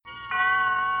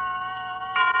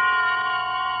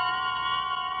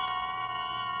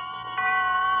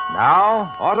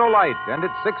Now, Autolite and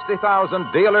its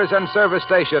 60,000 dealers and service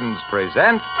stations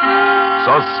present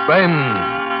Suspense.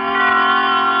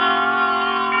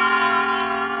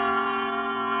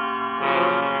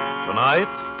 Tonight,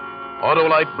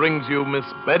 Autolite brings you Miss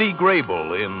Betty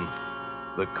Grable in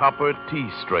The Copper Tea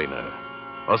Strainer,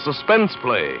 a suspense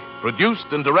play produced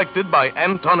and directed by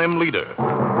Anton M. Leader.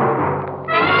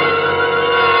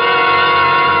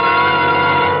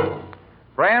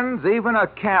 Friends, even a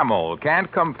camel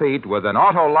can't compete with an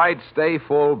Autolite Stay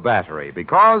Full battery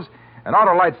because an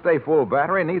Autolite Stay Full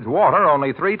battery needs water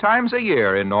only 3 times a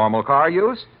year in normal car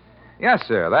use. Yes,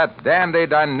 sir, that dandy,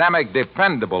 dynamic,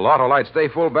 dependable Autolite Stay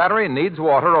Full battery needs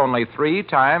water only 3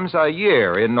 times a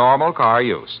year in normal car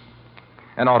use.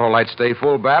 An Autolite Stay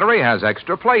Full battery has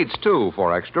extra plates, too,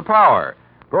 for extra power,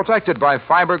 protected by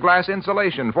fiberglass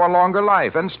insulation for longer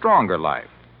life and stronger life.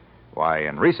 Why,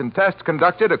 in recent tests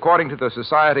conducted according to the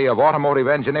Society of Automotive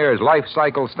Engineers Life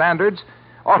Cycle Standards,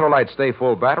 Autolite Stay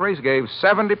Full batteries gave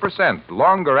 70%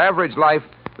 longer average life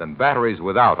than batteries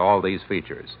without all these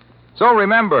features. So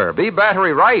remember, be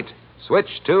battery right.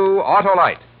 Switch to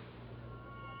Autolite.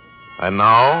 And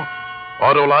now,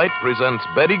 Autolite presents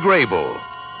Betty Grable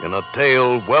in a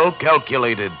tale well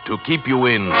calculated to keep you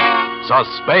in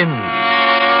suspense.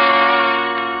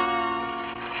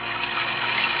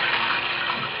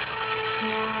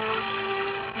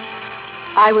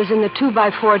 I was in the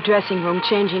 2x4 dressing room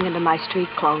changing into my street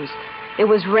clothes. It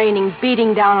was raining,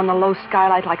 beating down on the low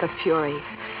skylight like a fury.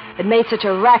 It made such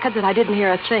a racket that I didn't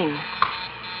hear a thing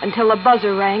until the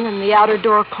buzzer rang and the outer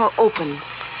door opened.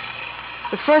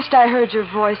 The first I heard your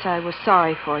voice, I was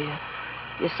sorry for you.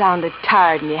 You sounded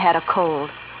tired and you had a cold.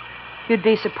 You'd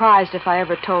be surprised if I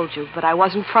ever told you, but I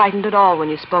wasn't frightened at all when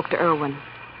you spoke to Irwin.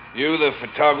 You the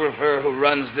photographer who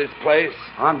runs this place?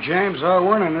 I'm James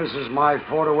Irwin, and this is my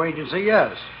photo agency,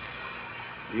 yes.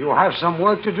 You have some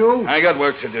work to do? I got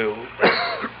work to do.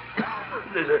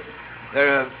 There's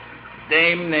a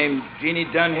dame named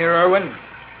Jeannie Dunn here, Irwin?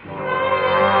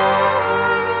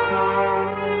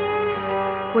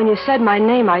 When you said my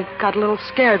name, I got a little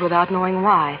scared without knowing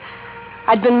why.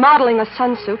 I'd been modeling a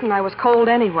sunsuit, and I was cold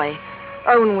anyway.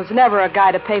 Irwin was never a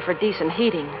guy to pay for decent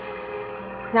heating.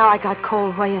 Now I got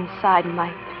cold way inside, and my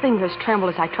fingers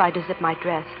trembled as I tried to zip my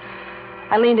dress.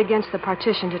 I leaned against the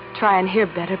partition to try and hear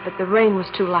better, but the rain was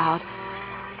too loud.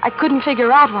 I couldn't figure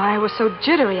out why I was so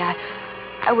jittery.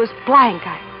 I was blank.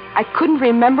 I couldn't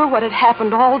remember what had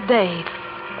happened all day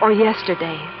or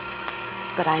yesterday.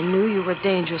 But I knew you were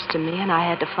dangerous to me, and I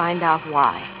had to find out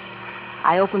why.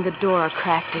 I opened the door a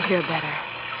crack to hear better.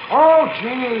 Oh,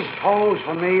 Jeannie's posed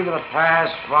for me for the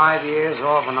past 5 years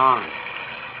off and on.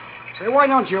 Say, why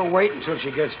don't you wait until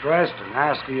she gets dressed and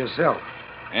ask her yourself?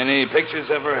 Any pictures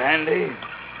of her handy?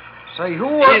 Say,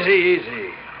 who...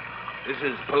 Easy. This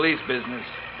is police business.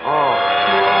 Oh.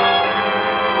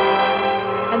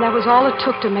 And that was all it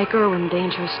took to make Irwin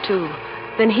dangerous, too.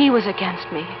 Then he was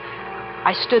against me.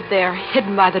 I stood there,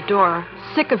 hidden by the door,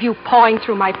 sick of you pawing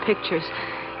through my pictures.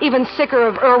 Even sicker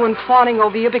of Irwin fawning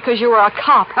over you because you were a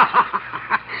cop.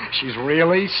 She's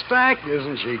really stacked,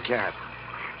 isn't she, Cat?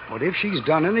 But if she's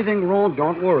done anything wrong,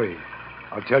 don't worry.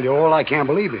 I'll tell you all I can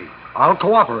believe me. I'll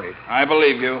cooperate. I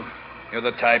believe you. You're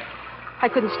the type. I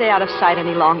couldn't stay out of sight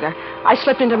any longer. I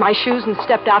slipped into my shoes and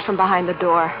stepped out from behind the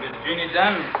door. Miss Jeannie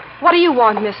Dunn? What do you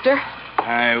want, mister?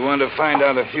 I want to find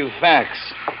out a few facts.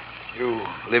 You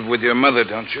live with your mother,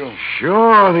 don't you?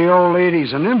 Sure, the old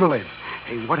lady's an invalid.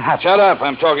 Hey, what happened? Shut up.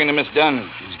 I'm talking to Miss Dunn.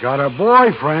 She's got a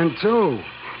boyfriend, too.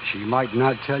 She might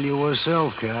not tell you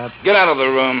herself, Cap. Get out of the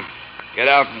room. Get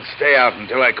out and stay out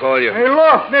until I call you. Hey,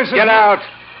 look, this is... Get out.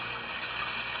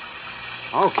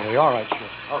 Okay, all right, sure.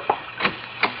 Okay.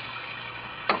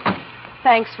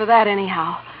 Thanks for that,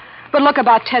 anyhow. But look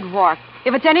about Ted Wark.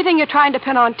 If it's anything you're trying to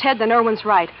pin on Ted, then Irwin's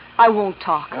right. I won't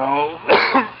talk. No.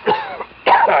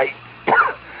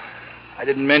 I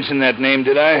didn't mention that name,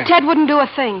 did I? Ted wouldn't do a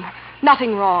thing.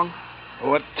 Nothing wrong.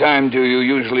 What time do you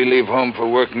usually leave home for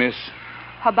work, miss?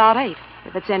 About 8,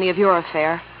 if it's any of your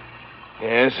affair.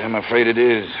 Yes, I'm afraid it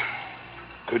is.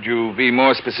 Could you be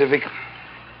more specific?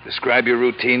 Describe your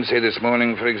routine, say this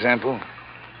morning, for example.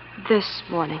 This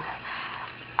morning.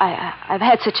 I've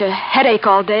had such a headache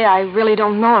all day, I really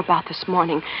don't know about this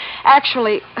morning.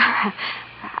 Actually,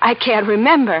 I can't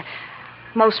remember.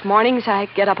 Most mornings I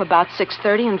get up about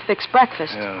 6:30 and fix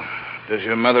breakfast. Does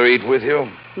your mother eat with you?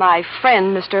 My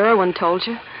friend, Mr. Irwin, told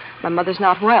you. My mother's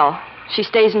not well. She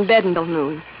stays in bed until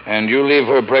noon. And you leave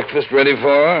her breakfast ready for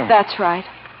her? That's right.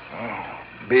 Oh,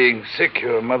 being sick,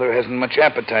 your mother hasn't much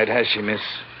appetite, has she, miss?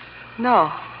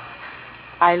 No.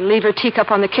 I leave her teacup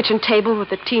on the kitchen table with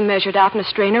the tea measured out in a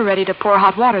strainer ready to pour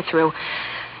hot water through.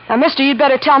 Now, mister, you'd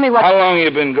better tell me what... How long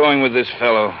you been going with this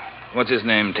fellow? What's his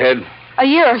name, Ted? A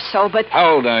year or so, but...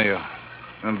 How old are you?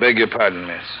 I beg your pardon,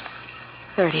 miss.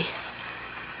 30.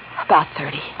 About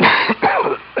 30.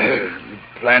 You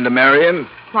plan to marry him?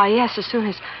 Why, yes, as soon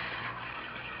as...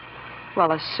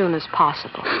 Well, as soon as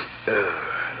possible.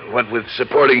 What with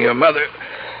supporting your mother...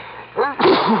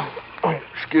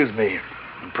 Excuse me.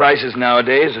 Prices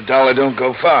nowadays, $1 don't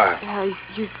go far.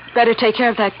 You'd better take care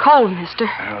of that cold, mister.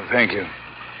 Oh, thank you.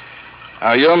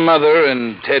 Are your mother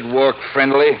and Ted Wark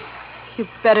friendly? You'd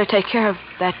better take care of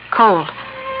that cold.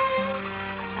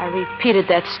 I repeated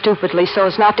that stupidly so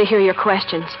as not to hear your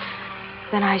questions.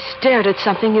 Then I stared at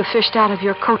something you fished out of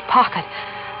your coat pocket.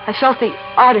 I felt the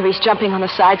arteries jumping on the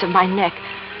sides of my neck.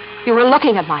 You were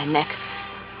looking at my neck.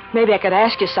 Maybe I could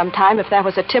ask you sometime if that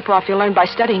was a tip-off you learned by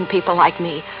studying people like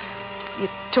me. You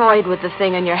toyed with the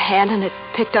thing in your hand, and it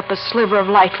picked up a sliver of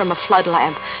light from a flood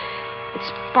lamp. It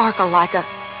sparkled like a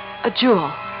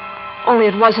jewel. Only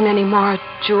it wasn't any more a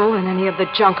jewel than any of the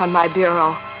junk on my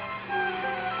bureau.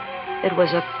 It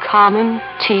was a common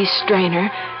tea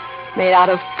strainer made out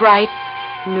of bright,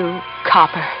 new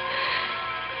copper.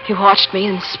 You watched me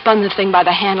and spun the thing by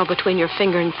the handle between your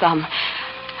finger and thumb.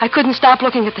 I couldn't stop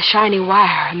looking at the shiny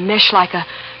wire, a mesh like a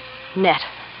net.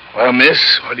 Well,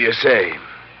 miss, what do you say?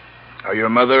 Are your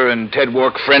mother and Ted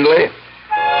Wark friendly?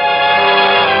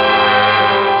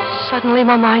 Suddenly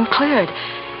my mind cleared.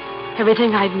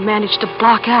 Everything I'd managed to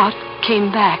block out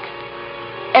came back.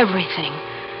 Everything.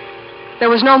 There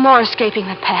was no more escaping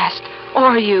the past.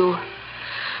 Or you.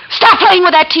 Stop playing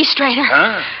with that tea strainer.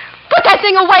 Huh? Put that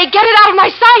thing away. Get it out of my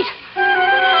sight.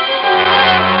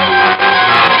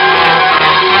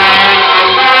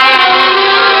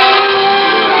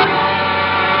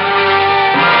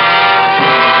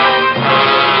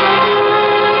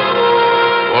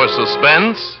 For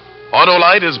suspense,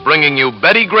 Autolite is bringing you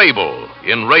Betty Grable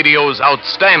in radio's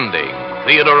outstanding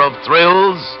theater of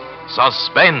thrills,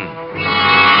 Suspense.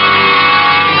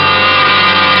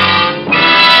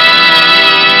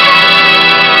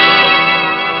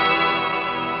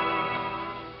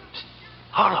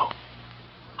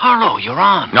 Harlow, you're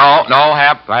on. No,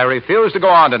 Hap. I refuse to go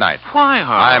on tonight. Why,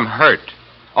 Harlow? I'm hurt.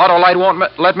 Autolite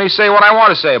won't let me say what I want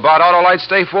to say about Autolite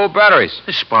Stay Full batteries.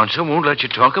 The sponsor won't let you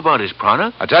talk about his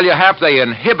product? I tell you, Hap, they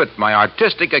inhibit my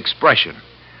artistic expression.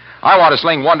 I want to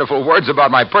sling wonderful words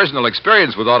about my personal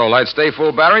experience with Autolite Stay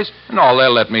Full batteries, and all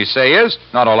they'll let me say is,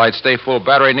 an Autolite Stay Full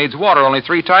battery needs water only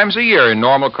 3 times a year in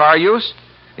normal car use.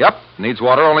 Yep, needs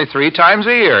water only 3 times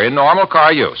a year in normal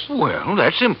car use. Well,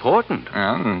 that's important.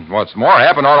 And what's more,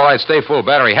 Hap, an Autolite Stay Full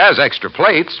battery has extra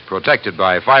plates protected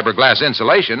by fiberglass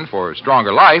insulation for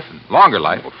stronger life and longer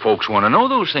life. Well, folks want to know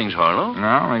those things, Harlow.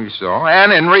 No, maybe so.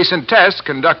 And in recent tests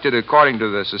conducted according to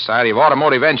the Society of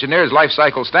Automotive Engineers life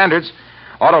cycle standards,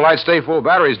 Autolite Stay Full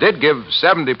batteries did give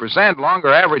 70%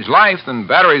 longer average life than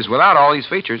batteries without all these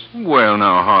features. Well,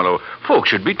 now, Harlow, folks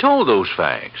should be told those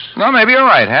facts. No, maybe you're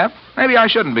right, Hap. Maybe I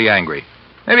shouldn't be angry.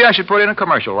 Maybe I should put in a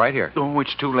commercial right here. Oh,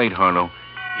 it's too late, Harlow.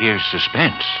 Here's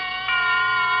suspense.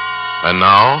 And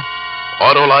now,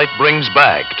 Autolite brings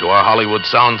back to our Hollywood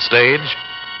soundstage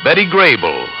Betty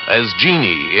Grable as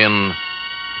Jeannie in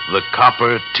The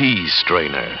Copper Tea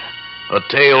Strainer. A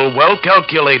tale well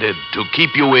calculated to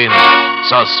keep you in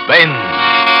suspense.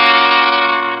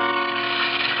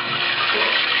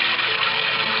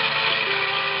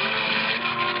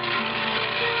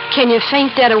 Can you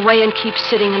faint dead away and keep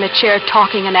sitting in a chair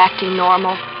talking and acting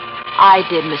normal? I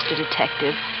did, Mr.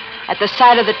 Detective. At the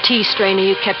sight of the tea strainer,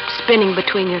 you kept spinning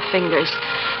between your fingers.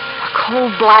 A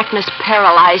cold blackness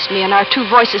paralyzed me, and our 2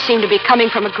 voices seemed to be coming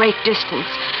from a great distance.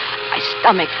 My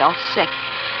stomach felt sick.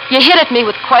 You hit at me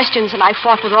with questions, and I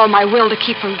fought with all my will to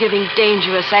keep from giving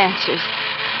dangerous answers.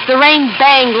 The rain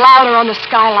banged louder on the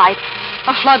skylight.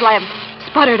 A flood lamp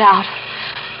sputtered out.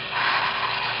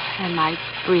 And my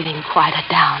breathing quieted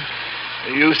down.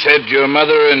 You said your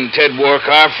mother and Ted Wark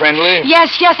are friendly?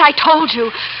 Yes, I told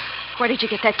you. Where did you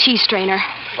get that tea strainer?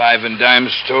 5 and dime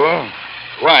store.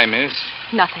 Why, miss?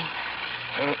 Nothing.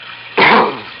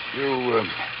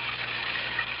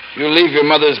 You leave your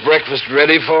mother's breakfast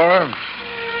ready for her?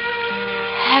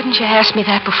 Hadn't you asked me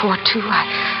that before, too?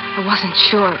 I wasn't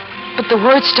sure. But the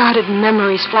words started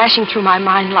memories flashing through my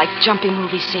mind like jumping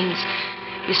movie scenes.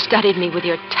 You studied me with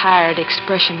your tired,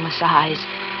 expressionless eyes,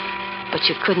 but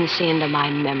you couldn't see into my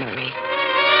memory.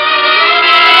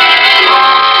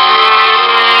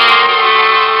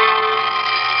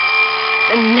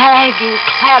 The nagging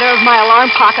clatter of my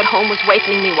alarm clock at home was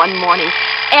wakening me one morning.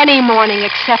 Any morning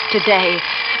except today.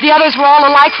 The others were all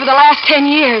alike for the last 10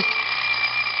 years.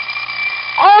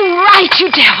 All right, you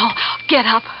devil. Get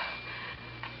up.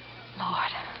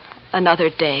 Lord, another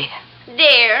day.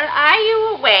 Dear, are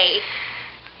you awake?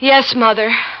 Yes,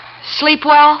 Mother. Sleep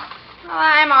well? Oh,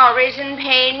 I'm always in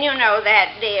pain. You know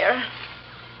that, dear.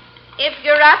 If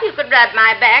you're up, you could rub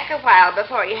my back a while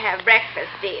before you have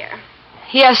breakfast, dear.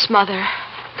 Yes, Mother.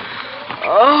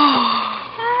 Oh.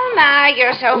 Oh, now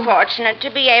you're so fortunate to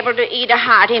be able to eat a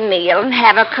hearty meal and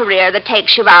have a career that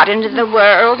takes you out into the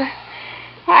world.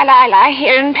 While I lie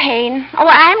here in pain. Oh,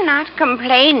 I'm not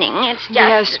complaining. It's just...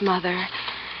 Yes, Mother.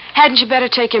 Hadn't you better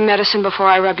take your medicine before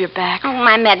I rub your back? Oh,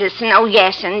 my medicine. Oh,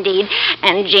 yes, indeed.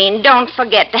 And, Jean, don't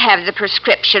forget to have the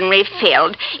prescription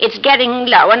refilled. It's getting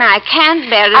low, and I can't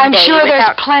bear a I'm day sure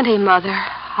without... there's plenty, Mother.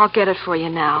 I'll get it for you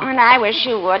now. And I wish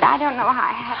you would. I don't know how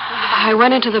I have to... I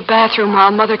went into the bathroom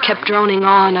while Mother kept droning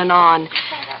on and on.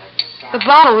 The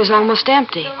bottle was almost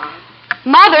empty.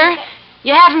 Mother,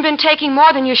 you haven't been taking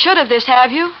more than you should of this,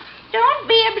 have you? Don't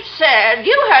be absurd.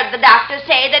 You heard the doctor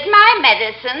say that my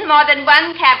medicine, more than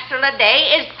one capsule a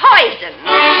day, is poison.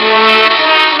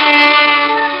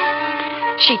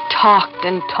 She talked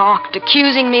and talked,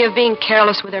 accusing me of being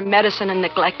careless with her medicine and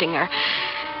neglecting her.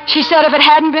 She said if it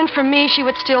hadn't been for me, she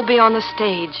would still be on the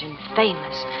stage and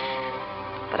famous.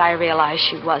 But I realized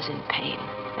she was in pain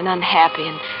and unhappy,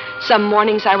 and some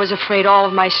mornings I was afraid all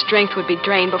of my strength would be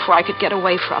drained before I could get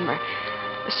away from her,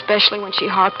 especially when she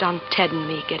harped on Ted and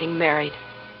me getting married.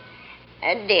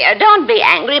 Dear, don't be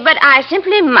angry, but I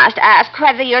simply must ask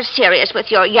whether you're serious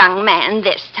with your young man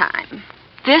this time.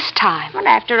 This time? Well,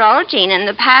 after all, Jean, in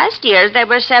the past years, there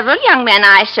were several young men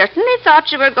I certainly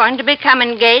thought you were going to become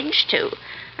engaged to.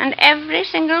 And every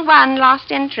single one lost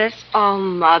interest. Oh,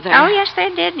 Mother. Oh, yes, they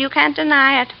did. You can't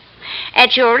deny it.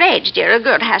 At your age, dear, a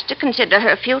girl has to consider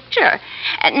her future.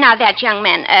 Now, that young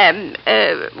man,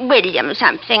 William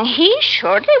something, he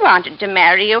surely wanted to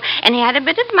marry you, and he had a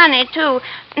bit of money, too.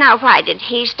 Now, why did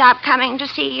he stop coming to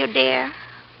see you, dear?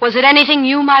 Was it anything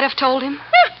you might have told him?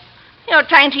 You're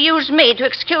trying to use me to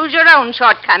excuse your own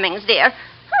shortcomings, dear.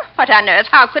 What on earth?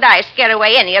 How could I scare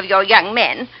away any of your young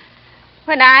men?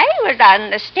 When I was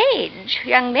on the stage,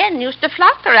 young men used to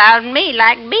flock around me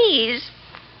like bees.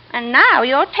 And now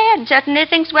your Ted certainly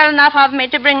thinks well enough of me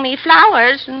to bring me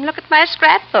flowers and look at my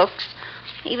scrapbooks,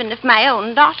 even if my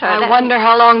own daughter... I wonder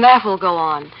how long that will go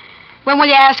on. When will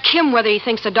you ask him whether he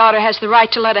thinks a daughter has the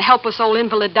right to let a helpless old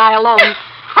invalid die alone?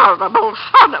 Horrible,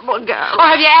 horrible girl. Or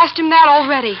have you asked him that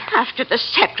already? After the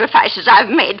sacrifices I've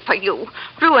made for you,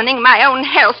 ruining my own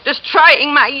health,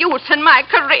 destroying my youth and my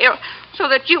career, so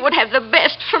that you would have the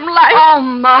best from life. Oh,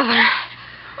 Mother.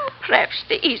 Perhaps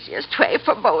the easiest way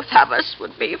for both of us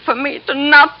would be for me to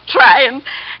not try and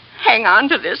hang on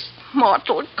to this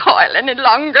mortal coil any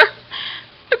longer.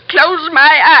 To close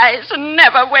my eyes and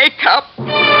never wake up.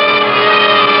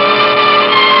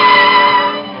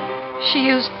 She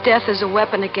used death as a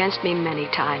weapon against me many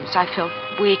times. I felt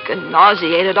weak and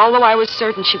nauseated, although I was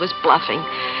certain she was bluffing.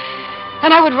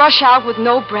 And I would rush out with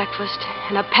no breakfast,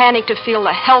 in a panic to feel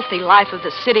the healthy life of the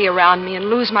city around me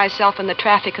and lose myself in the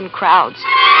traffic and crowds.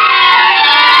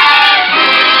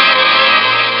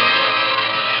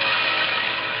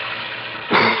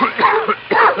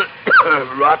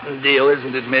 Rotten deal,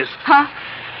 isn't it, miss? Huh?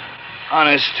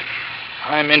 Honest,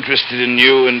 I'm interested in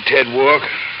you and Ted Walk.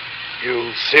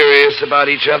 You serious about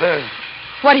each other?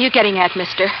 What are you getting at,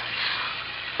 mister?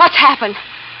 What's happened?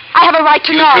 I have a right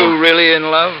to know. You two really in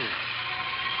love?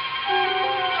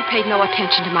 You paid no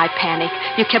attention to my panic.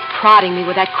 You kept prodding me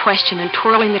with that question and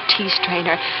twirling the tea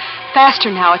strainer.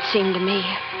 Faster now, it seemed to me.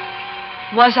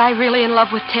 Was I really in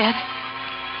love with Ted?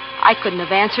 I couldn't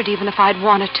have answered even if I'd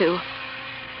wanted to.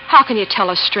 How can you tell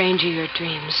a stranger your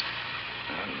dreams?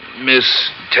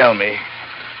 Miss, tell me,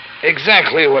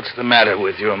 exactly what's the matter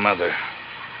with your mother?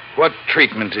 What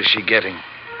treatment is she getting?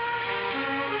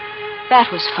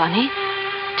 That was funny.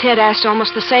 Ted asked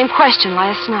almost the same question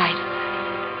last night.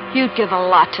 You'd give a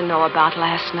lot to know about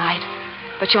last night,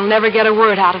 but you'll never get a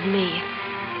word out of me.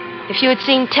 If you had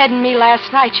seen Ted and me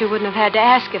last night, you wouldn't have had to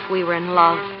ask if we were in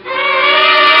love.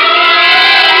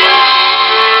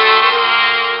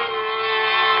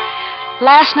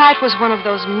 Last night was one of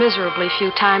those miserably few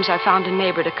times I found a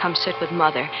neighbor to come sit with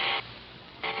Mother.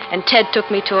 And Ted took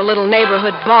me to a little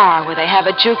neighborhood bar where they have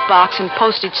a jukebox and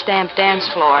postage stamp dance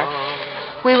floor.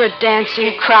 We were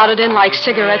dancing, crowded in like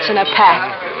cigarettes in a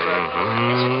pack.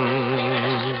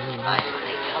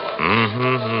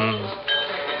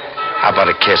 How about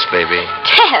a kiss, baby?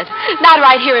 Ted, not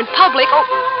right here in public. Oh.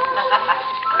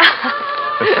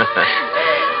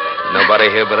 Nobody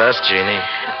here but us, Jeannie.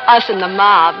 Us and the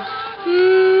mob.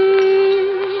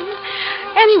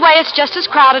 Anyway, it's just as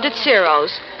crowded at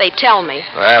Ciro's. They tell me.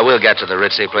 Well, we'll get to the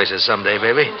ritzy places someday,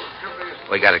 baby.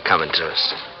 We got it coming to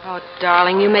us. Oh,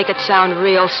 darling, you make it sound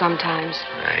real sometimes.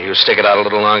 You stick it out a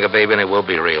little longer, baby, and it will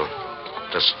be real.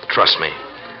 Just trust me.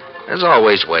 There's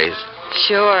always ways.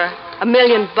 Sure. $1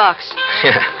 million.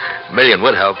 Yeah, $1 million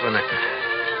would help, wouldn't it?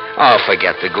 Oh,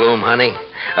 forget the gloom, honey.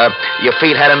 Your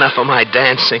feet had enough of my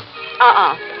dancing.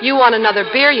 You want another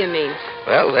beer, you mean?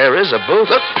 Well, there is a booth.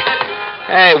 Look.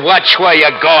 Hey, watch where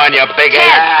you're going, you big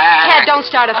Ted, don't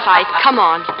start a fight. Come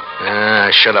on.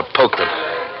 I should have poked him.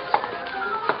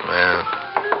 Well,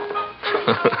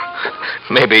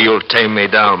 maybe you'll tame me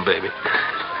down, baby.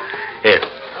 Here,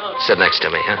 sit next to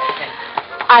me, huh?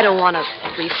 I don't want to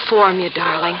reform you,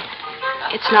 darling.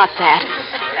 It's not that.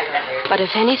 But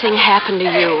if anything happened to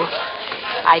you,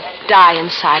 I'd die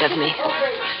inside of me.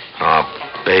 Oh,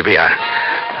 baby,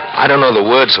 I don't know the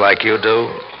words like you do.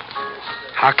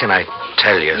 How can I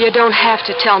tell you? You don't have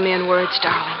to tell me in words,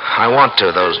 darling. I want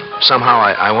to, though. Somehow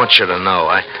I want you to know.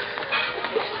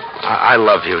 I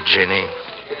love you, Jeannie.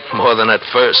 More than at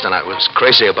first, and I was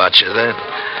crazy about you then.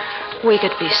 We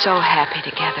could be so happy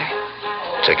together.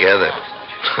 Together?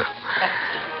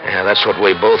 Yeah, that's what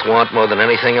we both want more than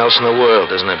anything else in the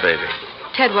world, isn't it, baby?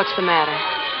 Ted, what's the matter?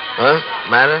 Huh?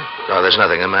 Matter? Oh, there's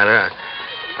nothing the matter.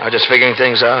 I was just figuring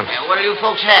things out. What do you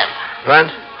folks have? What?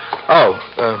 Oh,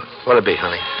 what'll it be,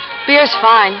 honey? Beer's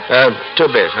fine. 2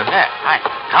 beers, huh? Yeah, right.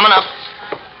 Coming up.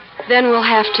 Then we'll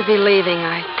have to be leaving.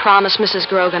 I promised Mrs.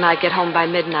 Grogan I'd get home by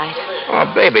midnight.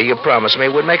 Oh, baby, you promised me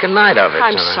we'd make a night of it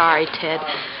I'm tonight. sorry, Ted.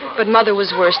 But Mother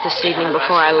was worse this evening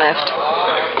before I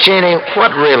left. Jeannie,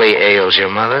 what really ails your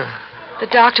mother? The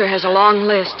doctor has a long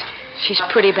list. She's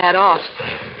pretty bad off.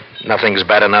 Nothing's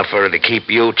bad enough for her to keep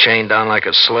you chained down like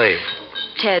a slave.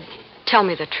 Ted, tell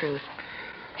me the truth.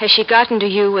 Has she gotten to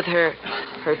you with her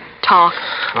talk?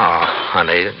 Oh,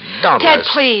 honey, don't Ted, let us...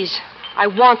 please. I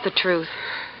want the truth.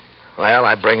 Well,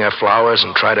 I bring her flowers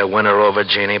and try to win her over,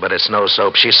 Jeannie, but it's no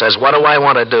soap. She says, what do I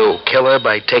want to do? Kill her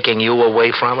by taking you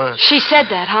away from her? She said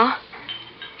that, huh?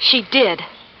 She did.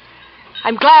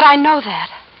 I'm glad I know that.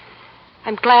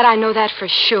 I'm glad I know that for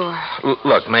sure.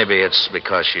 Look, maybe it's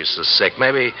because she's so sick.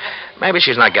 Maybe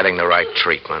she's not getting the right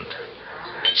treatment.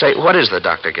 Say, what is the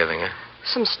doctor giving her?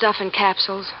 Some stuff in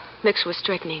capsules, mixed with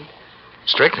strychnine.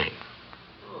 Strychnine?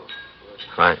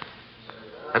 Right.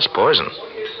 That's poison.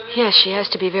 Yes, she has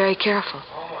to be very careful.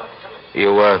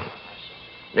 You,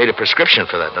 need a prescription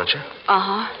for that, don't you?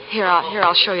 Uh-huh. Here,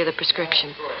 I'll show you the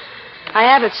prescription. I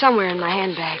have it somewhere in my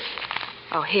handbag.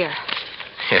 Oh, here.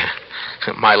 Yeah.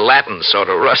 My Latin's sort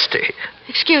of rusty.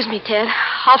 Excuse me, Ted.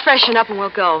 I'll freshen up and we'll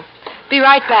go. Be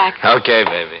right back. Okay,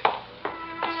 baby.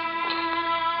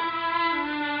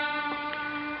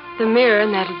 The mirror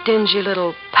in that dingy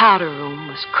little powder room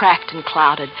was cracked and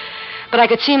clouded, but I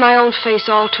could see my own face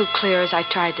all too clear as I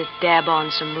tried to dab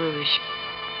on some rouge.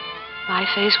 My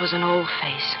face was an old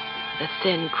face, with a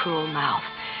thin, cruel mouth.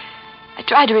 I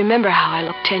tried to remember how I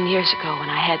looked 10 years ago when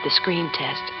I had the screen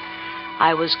test.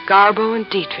 I was Garbo and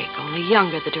Dietrich, only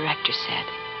younger, the director said.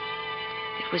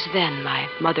 It was then my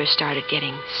mother started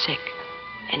getting sick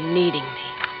and needing me.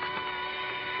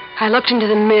 I looked into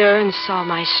the mirror and saw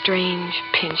my strange,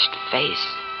 pinched face.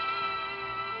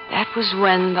 That was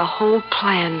when the whole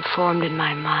plan formed in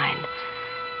my mind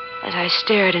as I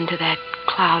stared into that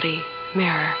cloudy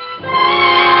mirror.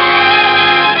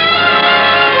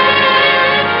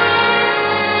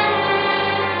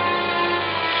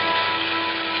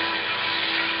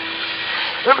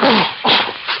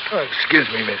 Oh, excuse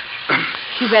me, miss.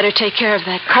 You better take care of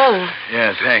that cold.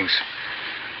 Yeah, thanks.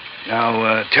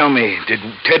 Now, tell me, did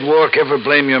Ted Wark ever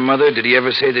blame your mother? Did he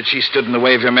ever say that she stood in the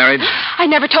way of your marriage? I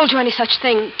never told you any such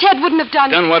thing. Ted wouldn't have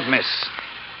done... Done what, miss?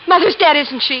 Mother's dead,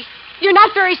 isn't she? You're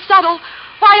not very subtle.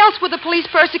 Why else would the police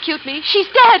persecute me? She's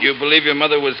dead. You believe your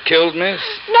mother was killed, miss?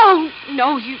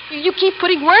 No, you keep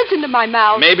putting words into my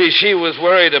mouth. Maybe she was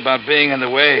worried about being in the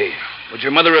way. Would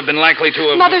your mother have been likely to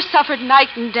have... Mother suffered night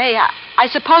and day. I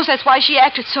suppose that's why she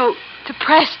acted so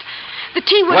depressed. The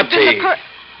tea would What have been tea?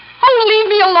 Oh, leave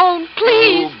me alone,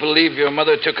 please. You believe your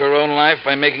mother took her own life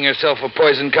by making herself a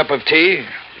poisoned cup of tea?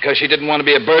 Because she didn't want to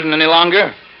be a burden any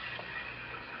longer?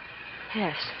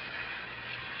 Yes.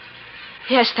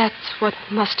 Yes, that's what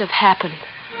must have happened.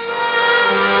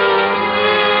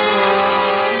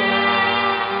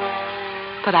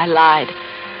 But I lied.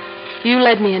 You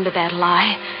led me into that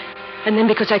lie. And then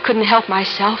because I couldn't help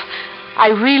myself, I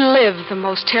relived the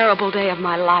most terrible day of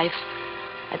my life.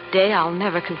 A day I'll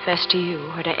never confess to you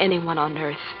or to anyone on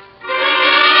earth.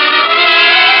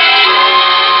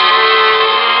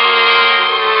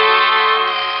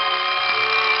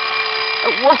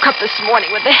 I woke up this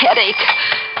morning with a headache,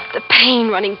 the pain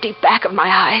running deep back of my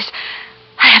eyes.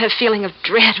 I had a feeling of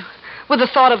dread with the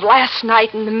thought of last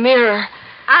night in the mirror.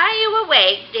 Are you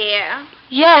awake, dear?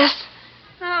 Yes.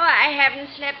 Oh, I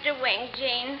haven't slept a wink,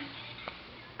 Jean.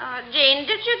 Oh, Jean,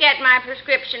 did you get my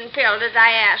prescription filled as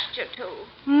I asked you to?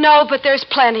 No, but there's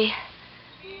plenty.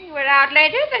 You were out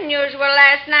later than usual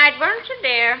last night, weren't you,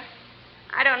 dear?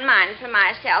 I don't mind for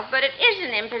myself, but it is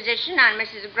an imposition on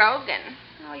Mrs. Grogan.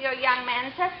 Oh, your young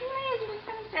man certainly isn't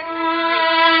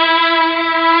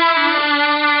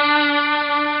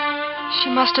She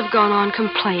must have gone on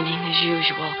complaining as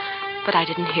usual, but I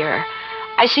didn't hear her.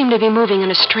 I seemed to be moving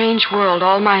in a strange world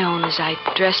all my own as I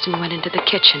dressed and went into the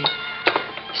kitchen.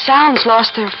 Sounds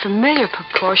lost their familiar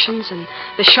proportions, and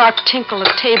the sharp tinkle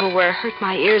of tableware hurt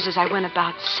my ears as I went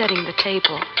about setting the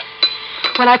table.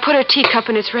 When I put her teacup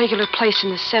in its regular place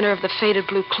in the center of the faded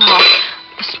blue cloth,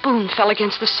 the spoon fell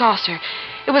against the saucer.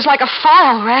 It was like a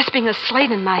file rasping a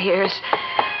slate in my ears.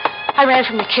 I ran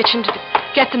from the kitchen to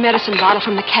get the medicine bottle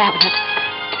from the cabinet.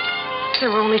 There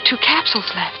were only 2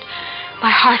 capsules left.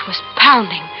 My heart was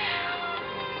pounding.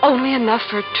 Only enough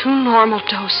for 2 normal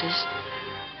doses.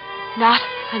 Not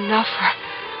enough for...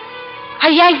 I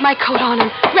yanked my coat on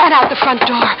and ran out the front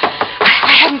door.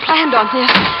 I hadn't planned on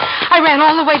this. I ran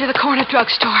all the way to the corner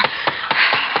drugstore.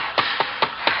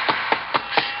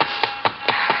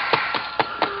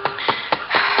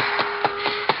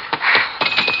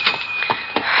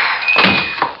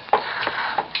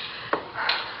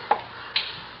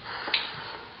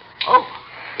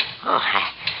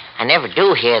 I never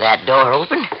do hear that door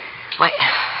open. Why,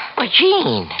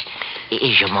 Jean,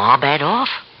 is your ma bad off?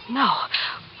 No.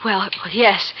 Well,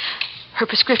 yes. Her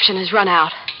prescription has run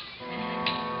out.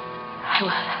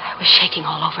 I was shaking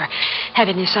all over,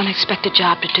 having this unexpected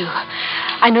job to do.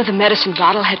 I knew the medicine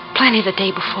bottle had plenty the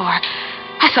day before.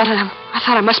 I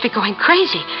thought I must be going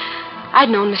crazy. I'd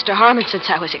known Mr. Harmon since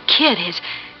I was a kid, his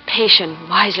patient,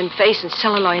 wizened face and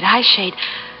celluloid eye shade.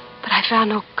 But I found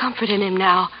no comfort in him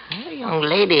now. Well, young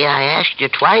lady, I asked you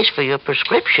twice for your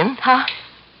prescription. Huh?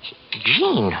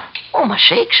 Jean, oh, my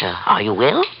sakes, are you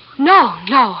well? No.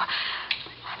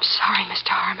 I'm sorry, Mr.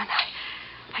 Harmon.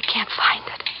 I can't find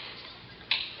it.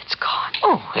 It's gone.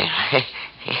 Oh,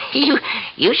 well,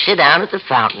 you sit down at the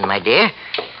fountain, my dear.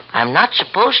 I'm not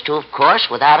supposed to, of course,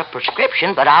 without a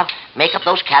prescription, but I'll make up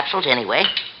those capsules anyway.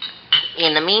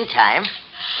 In the meantime,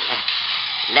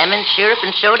 lemon syrup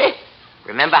and soda?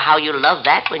 Remember how you loved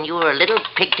that when you were a little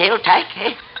pigtail tyke,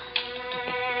 eh?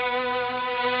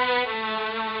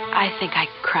 I think I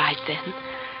cried then.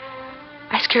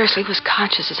 I scarcely was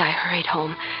conscious as I hurried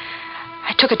home.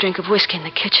 I took a drink of whiskey in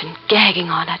the kitchen, gagging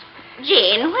on it.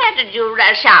 Jean, where did you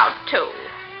rush out to?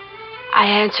 I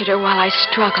answered her while I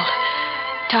struggled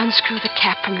to unscrew the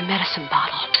cap from the medicine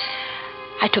bottle.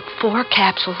 I took 4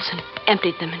 capsules and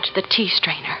emptied them into the tea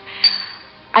strainer.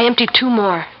 I emptied 2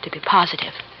 more to be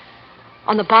positive.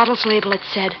 On the bottle's label it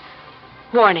said,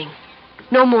 "Warning,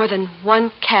 no more than 1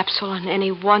 capsule in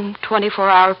any one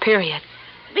 24-hour period."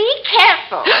 Be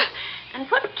careful. And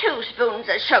put 2 spoons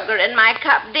of sugar in my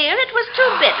cup, dear. It was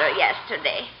too bitter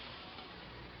yesterday.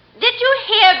 Did you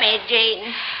hear me,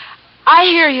 Jean? I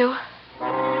hear you.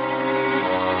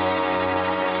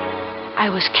 I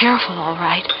was careful, all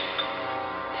right.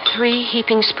 3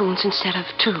 heaping spoons instead of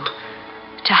 2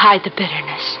 to hide the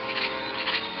bitterness.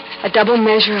 A double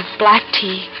measure of black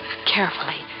tea,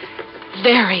 carefully,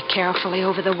 very carefully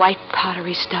over the white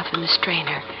powdery stuff in the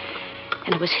strainer,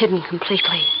 and it was hidden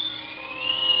completely.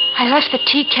 I left the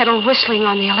tea kettle whistling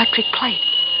on the electric plate,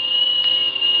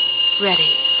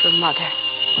 ready for Mother.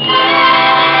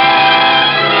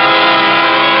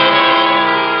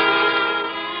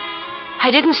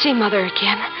 I didn't see Mother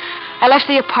again. I left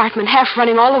the apartment, half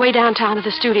running all the way downtown to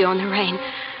the studio in the rain.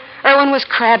 Erwin was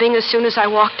crabbing as soon as I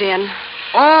walked in.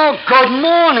 Oh, good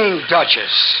morning,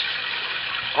 Duchess.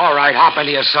 All right, hop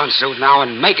into your sunsuit now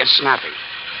and make it snappy.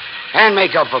 And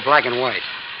make up for black and white.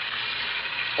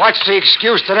 What's the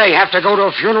excuse today? Have to go to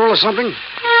a funeral or something?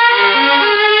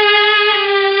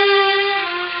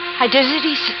 I did it,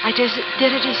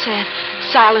 he said,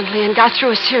 silently, and got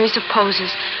through a series of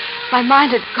poses. My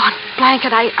mind had gone blank,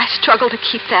 and I struggled to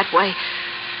keep that way,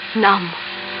 numb.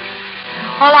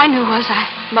 All I knew was I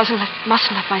mustn't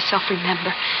let myself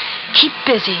remember. Keep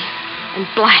busy and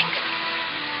blank.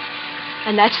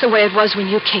 And that's the way it was when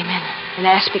you came in and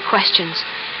asked me questions.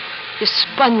 You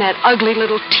spun that ugly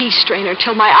little tea strainer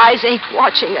till my eyes ached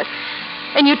watching it.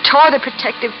 And you tore the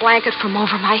protective blanket from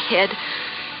over my head.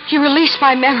 You released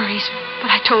my memories,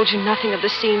 but I told you nothing of the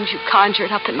scenes you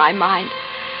conjured up in my mind.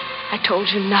 I told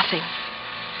you nothing.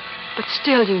 But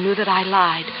still you knew that I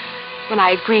lied when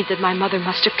I agreed that my mother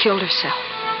must have killed herself.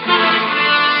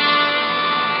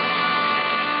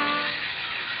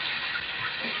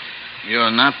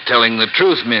 You're not telling the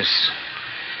truth, miss.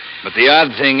 But the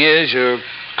odd thing is, you're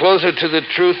closer to the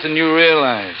truth than you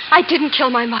realize. I didn't kill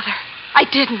my mother. I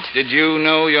didn't. Did you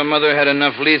know your mother had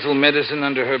enough lethal medicine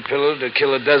under her pillow to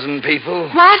kill 12 people?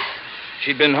 What?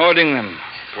 She'd been hoarding them.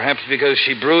 Perhaps because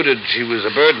she brooded she was a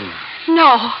burden.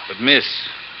 No. But, miss,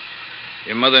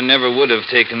 your mother never would have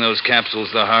taken those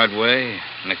capsules the hard way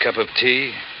in a cup of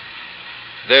tea.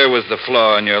 There was the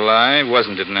flaw in your lie,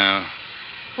 wasn't it now?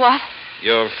 What?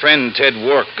 Your friend Ted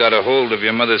Wark got a hold of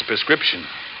your mother's prescription.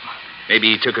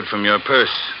 Maybe he took it from your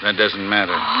purse. That doesn't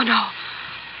matter. Oh, no.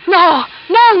 No.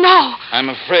 I'm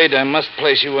afraid I must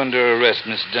place you under arrest,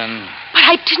 Miss Dunn. But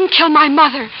I didn't kill my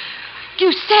mother.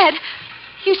 You said...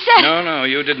 No,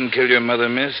 you didn't kill your mother,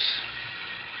 miss.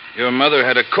 Your mother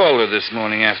had a caller this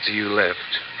morning after you left.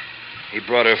 He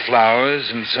brought her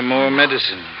flowers and some more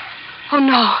medicine. Oh,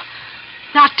 no.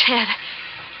 Not Ted.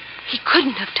 He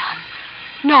couldn't have done.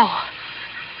 No,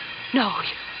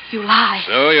 you lie.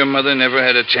 So your mother never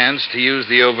had a chance to use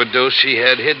the overdose she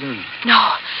had hidden.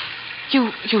 No,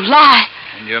 you lie.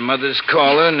 And your mother's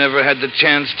caller never had the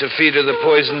chance to feed her the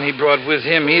poison he brought with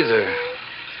him either.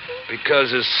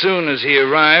 Because as soon as he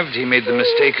arrived, he made the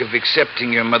mistake of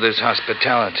accepting your mother's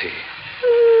hospitality.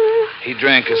 He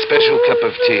drank a special cup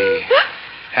of tea.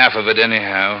 Half of it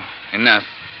anyhow. Enough.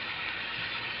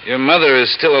 Your mother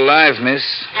is still alive, miss.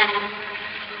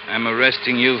 I'm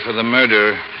arresting you for the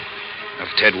murder of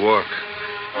Ted Wark.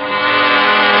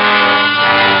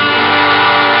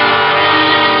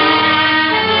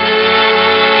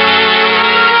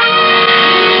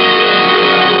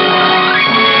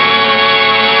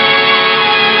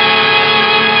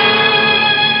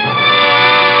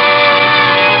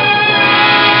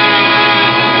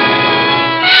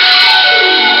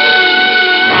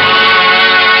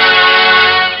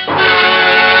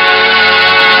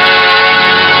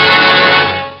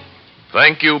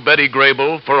 Thank you, Betty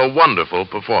Grable, for a wonderful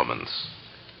performance.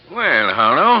 Well,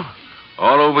 Harlow,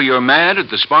 all over your mad at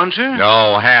the sponsor?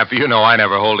 No, Hap, you know I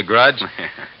never hold a grudge.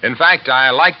 In fact, I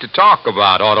like to talk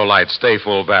about Autolite Stay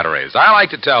Full batteries. I like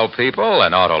to tell people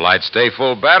an Autolite Stay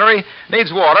Full battery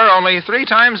needs water only 3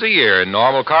 times a year in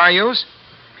normal car use.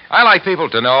 I like people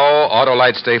to know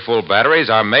Autolite Stay Full batteries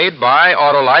are made by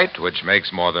Autolite, which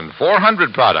makes more than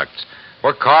 400 products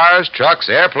for cars, trucks,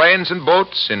 airplanes, and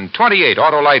boats in 28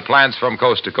 Autolite plants from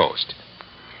coast to coast.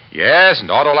 Yes, and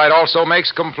Autolite also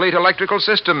makes complete electrical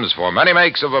systems for many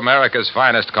makes of America's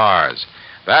finest cars.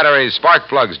 Batteries, spark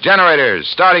plugs, generators,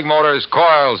 starting motors,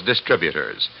 coils,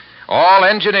 distributors. All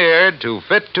engineered to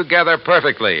fit together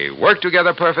perfectly, work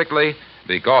together perfectly,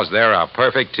 because they're a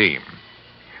perfect team.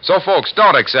 So, folks,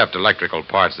 don't accept electrical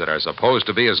parts that are supposed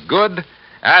to be as good.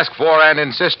 Ask for and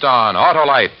insist on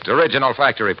Autolite original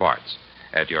factory parts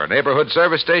at your neighborhood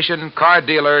service station, car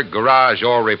dealer, garage,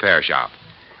 or repair shop.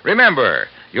 Remember,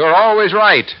 you're always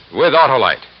right with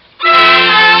Autolite.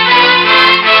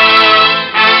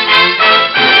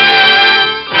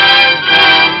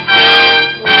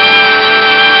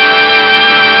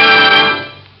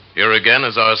 Here again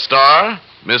is our star,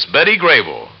 Miss Betty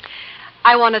Grable.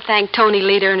 I want to thank Tony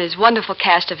Leader and his wonderful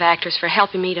cast of actors for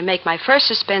helping me to make my first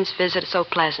suspense visit so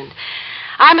pleasant.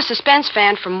 I'm a suspense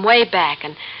fan from way back,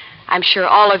 and I'm sure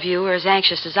all of you are as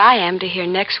anxious as I am to hear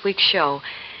next week's show,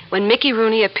 when Mickey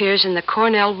Rooney appears in the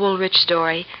Cornell Woolrich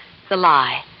story, The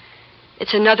Lie.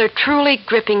 It's another truly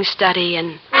gripping study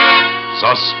in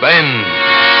Suspense.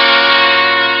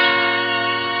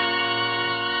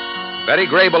 Betty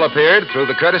Grable appeared through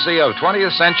the courtesy of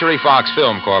 20th Century Fox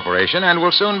Film Corporation and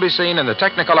will soon be seen in the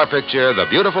Technicolor picture The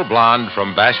Beautiful Blonde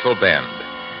from Bashful Bend.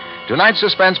 Tonight's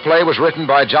suspense play was written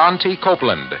by John T.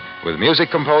 Copeland, with music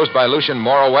composed by Lucien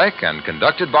Moraweck and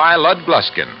conducted by Lud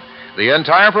Gluskin. The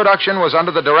entire production was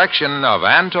under the direction of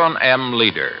Anton M.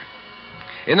 Leader.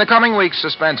 In the coming weeks,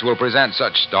 Suspense will present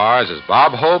such stars as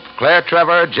Bob Hope, Claire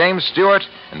Trevor, James Stewart,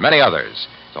 and many others.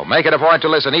 So make it a point to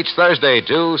listen each Thursday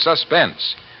to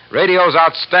Suspense, radio's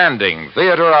outstanding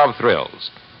theater of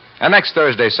thrills. And next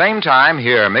Thursday, same time,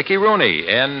 hear Mickey Rooney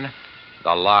in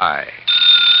The Lie.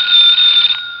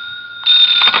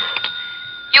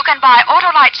 You can buy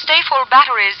Autolite Stay Full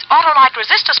batteries, Autolite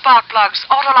resistor spark plugs,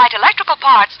 Autolite electrical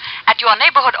parts at your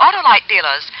neighborhood Autolite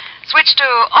dealers. Switch to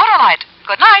Autolite.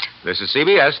 Good night. This is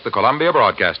CBS, the Columbia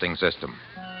Broadcasting System.